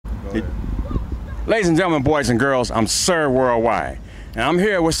Ladies and gentlemen, boys and girls, I'm Sir Worldwide. And I'm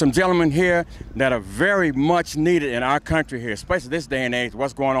here with some gentlemen here that are very much needed in our country here, especially this day and age,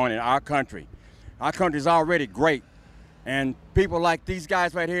 what's going on in our country. Our country's already great, and people like these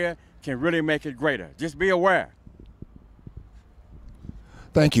guys right here can really make it greater. Just be aware.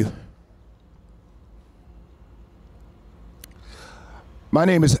 Thank you. My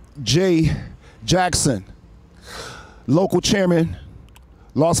name is Jay Jackson, local chairman,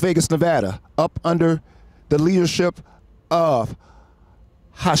 Las Vegas, Nevada, up under the leadership of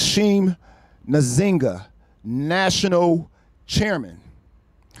Hashim Nzinga, national chairman,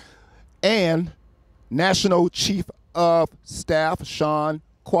 and national chief of staff Sean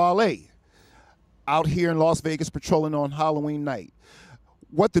Quale, out here in Las Vegas patrolling on Halloween night.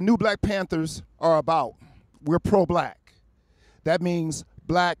 What the new Black Panthers are about, we're pro-black. That means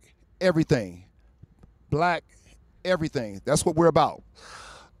black everything. Black everything. That's what we're about.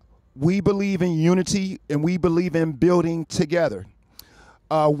 We believe in unity and we believe in building together.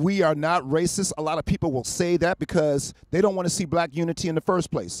 We are not racist. A lot of people will say that because they don't want to see black unity in the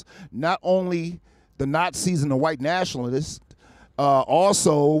first place. Not only the Nazis and the white nationalists,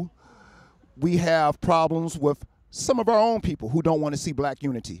 also we have problems with some of our own people who don't want to see black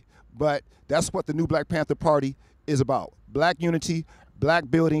unity. But that's what the new Black Panther Party is about. Black unity, black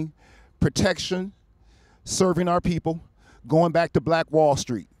building, protection, serving our people, going back to Black Wall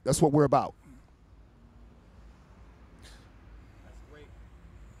Street. That's what we're about. That's great.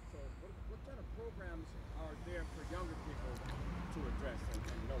 So what kind of programs are there for younger people to address and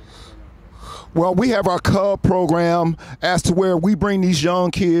know what's going on here? Well, we have our Cub program as to where we bring these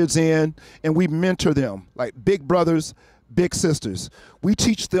young kids in and we mentor them like big brothers, big sisters. We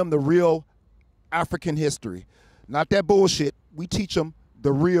teach them the real African history. Not that bullshit. We teach them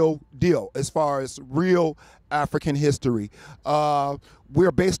the real deal as far as real African history.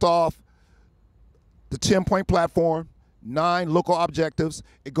 We're based off the 10-point platform, 9 local objectives.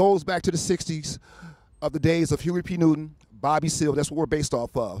 It goes back to the 60s of the days of Huey P. Newton, Bobby Seale. That's what we're based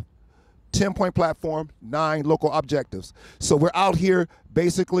off of. 10-point platform, 9 local objectives. So we're out here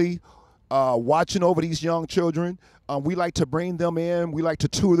basically watching over these young children. We like to bring them in. We like to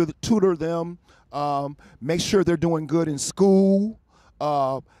tutor them, make sure they're doing good in school,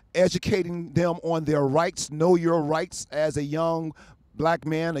 educating them on their rights. Know your rights as a young black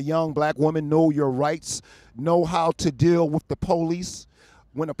man, a young black woman. Know your rights. Know how to deal with the police.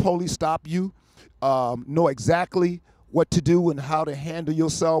 When the police stop you, know exactly what to do and how to handle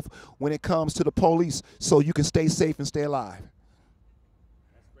yourself when it comes to the police so you can stay safe and stay alive.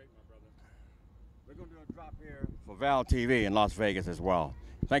 That's great, my brother. We're going to do a drop here for Val TV in Las Vegas as well.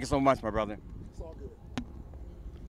 Thank you so much, my brother.